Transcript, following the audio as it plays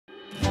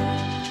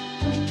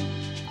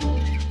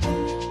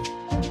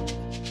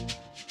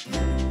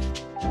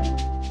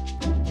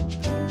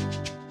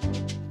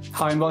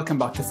Hi and welcome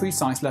back to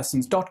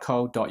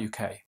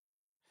freesciencelessons.co.uk.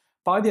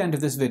 By the end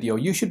of this video,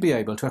 you should be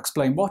able to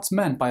explain what's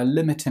meant by a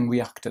limiting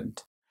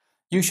reactant.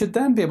 You should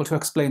then be able to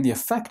explain the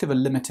effect of a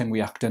limiting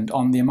reactant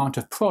on the amount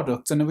of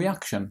products in a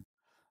reaction.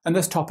 And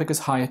this topic is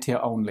higher tier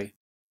only.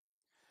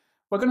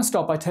 We're going to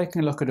start by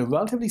taking a look at a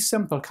relatively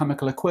simple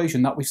chemical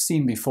equation that we've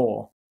seen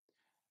before.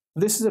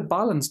 This is a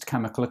balanced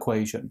chemical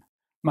equation.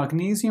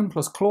 Magnesium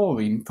plus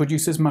chlorine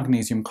produces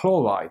magnesium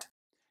chloride.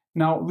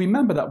 Now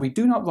remember that we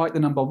do not write the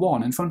number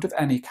 1 in front of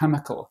any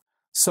chemical,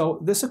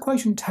 so this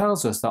equation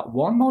tells us that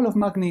 1 mole of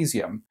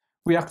magnesium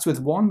reacts with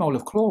 1 mole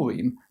of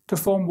chlorine to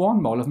form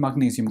 1 mole of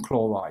magnesium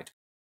chloride.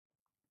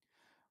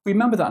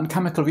 Remember that in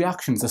chemical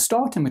reactions the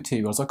starting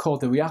materials are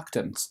called the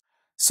reactants,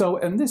 so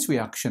in this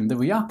reaction the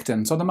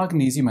reactants are the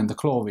magnesium and the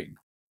chlorine.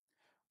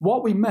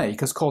 What we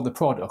make is called the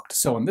product,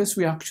 so in this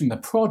reaction the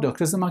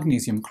product is the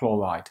magnesium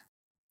chloride.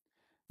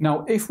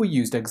 Now, if we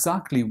used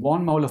exactly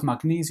 1 mole of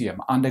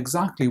magnesium and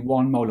exactly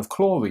 1 mole of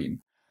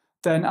chlorine,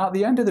 then at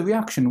the end of the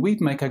reaction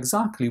we'd make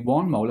exactly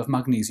 1 mole of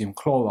magnesium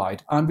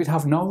chloride and we'd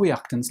have no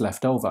reactants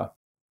left over.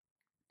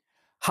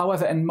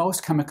 However, in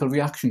most chemical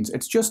reactions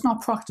it's just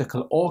not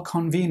practical or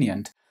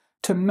convenient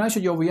to measure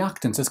your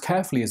reactants as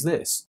carefully as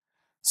this,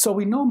 so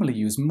we normally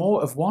use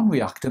more of one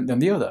reactant than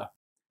the other.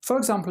 For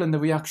example, in the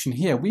reaction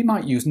here we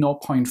might use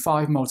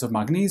 0.5 moles of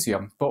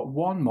magnesium but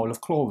 1 mole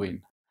of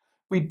chlorine.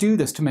 We do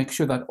this to make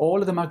sure that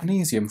all of the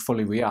magnesium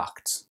fully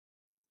reacts.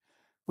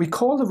 We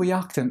call the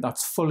reactant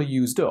that's fully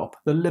used up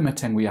the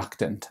limiting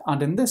reactant,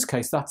 and in this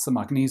case that's the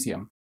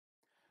magnesium.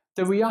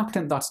 The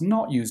reactant that's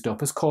not used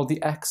up is called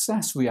the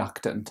excess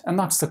reactant, and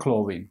that's the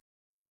chlorine.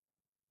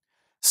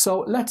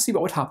 So let's see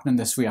what would happen in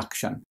this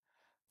reaction.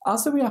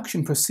 As the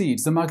reaction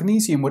proceeds, the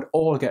magnesium would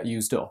all get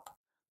used up.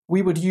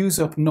 We would use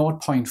up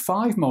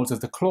 0.5 moles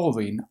of the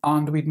chlorine,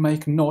 and we'd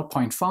make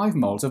 0.5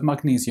 moles of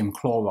magnesium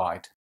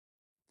chloride.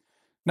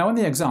 Now in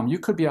the exam you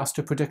could be asked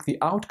to predict the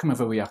outcome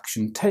of a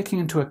reaction taking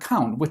into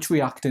account which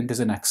reactant is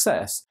in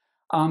excess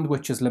and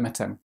which is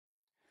limiting.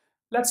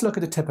 Let's look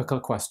at a typical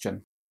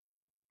question.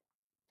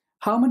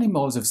 How many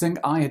moles of zinc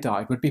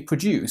iodide would be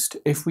produced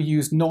if we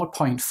used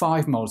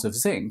 0.5 moles of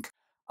zinc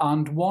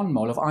and 1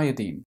 mole of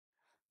iodine?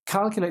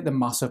 Calculate the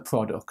mass of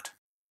product.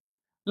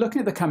 Looking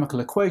at the chemical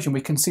equation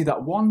we can see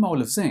that 1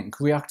 mole of zinc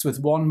reacts with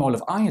 1 mole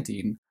of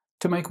iodine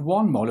to make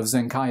 1 mole of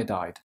zinc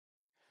iodide.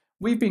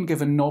 We've been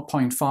given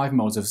 0.5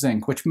 moles of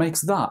zinc, which makes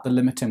that the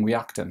limiting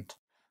reactant.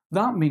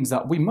 That means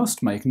that we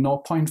must make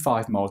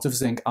 0.5 moles of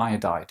zinc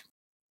iodide.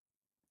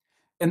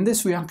 In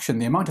this reaction,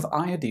 the amount of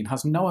iodine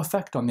has no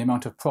effect on the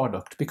amount of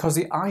product because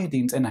the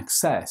iodine's in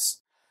excess.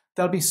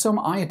 There'll be some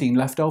iodine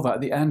left over at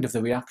the end of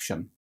the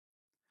reaction.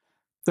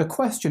 The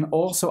question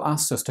also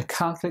asks us to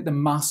calculate the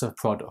mass of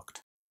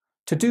product.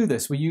 To do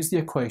this, we use the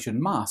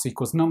equation mass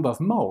equals number of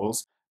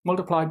moles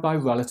multiplied by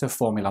relative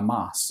formula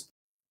mass.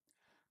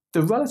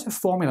 The relative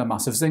formula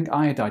mass of zinc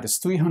iodide is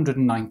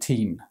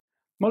 319.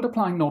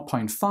 Multiplying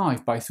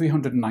 0.5 by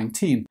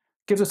 319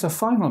 gives us a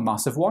final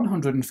mass of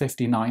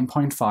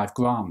 159.5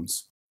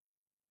 grams.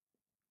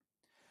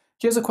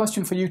 Here's a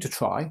question for you to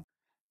try.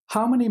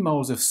 How many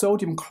moles of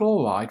sodium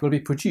chloride will be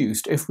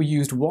produced if we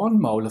used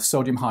 1 mole of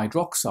sodium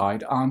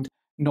hydroxide and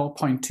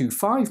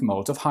 0.25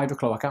 moles of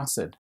hydrochloric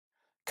acid?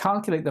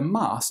 Calculate the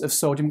mass of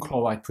sodium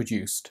chloride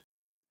produced.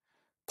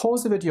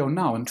 Pause the video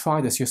now and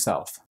try this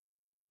yourself.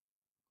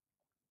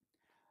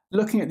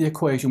 Looking at the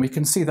equation we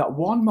can see that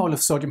 1 mole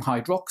of sodium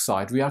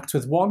hydroxide reacts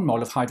with 1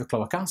 mole of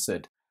hydrochloric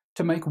acid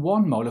to make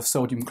 1 mole of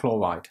sodium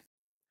chloride.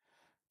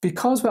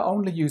 Because we're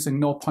only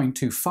using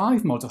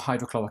 0.25 moles of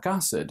hydrochloric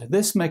acid,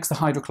 this makes the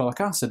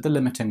hydrochloric acid the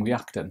limiting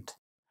reactant.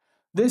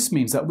 This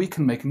means that we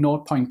can make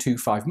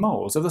 0.25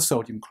 moles of the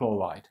sodium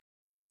chloride.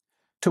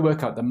 To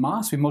work out the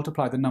mass we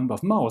multiply the number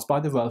of moles by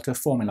the relative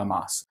formula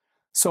mass,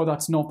 so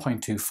that's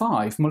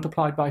 0.25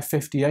 multiplied by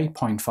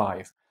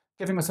 58.5.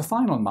 Giving us a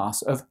final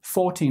mass of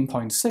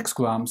 14.6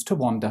 grams to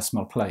 1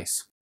 decimal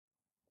place.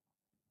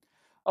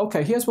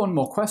 Okay, here's one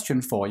more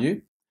question for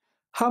you.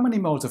 How many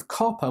moles of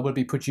copper will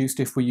be produced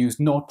if we use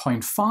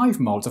 0.5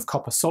 moles of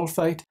copper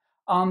sulfate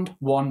and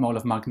 1 mole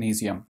of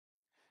magnesium?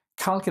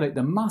 Calculate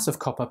the mass of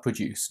copper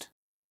produced.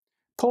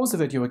 Pause the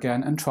video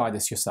again and try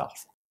this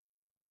yourself.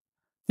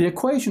 The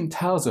equation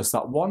tells us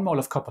that 1 mole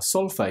of copper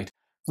sulfate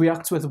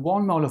reacts with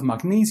 1 mole of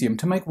magnesium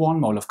to make 1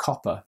 mole of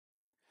copper.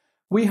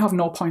 We have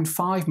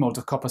 0.5 moles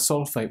of copper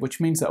sulfate, which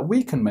means that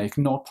we can make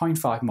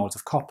 0.5 moles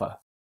of copper.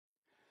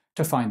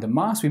 To find the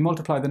mass, we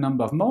multiply the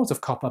number of moles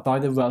of copper by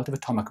the relative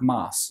atomic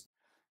mass.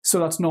 So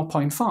that's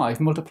 0.5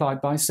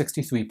 multiplied by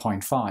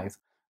 63.5,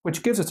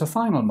 which gives us a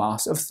final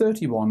mass of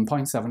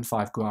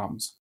 31.75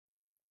 grams.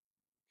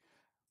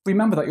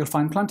 Remember that you'll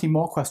find plenty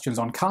more questions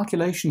on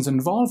calculations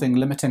involving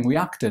limiting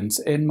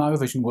reactants in my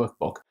revision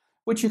workbook,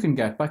 which you can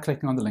get by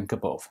clicking on the link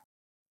above.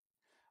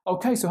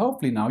 Okay, so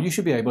hopefully now you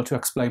should be able to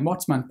explain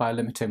what's meant by a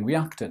limiting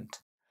reactant.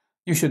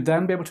 You should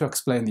then be able to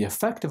explain the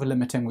effect of a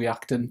limiting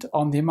reactant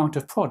on the amount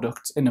of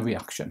products in a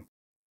reaction.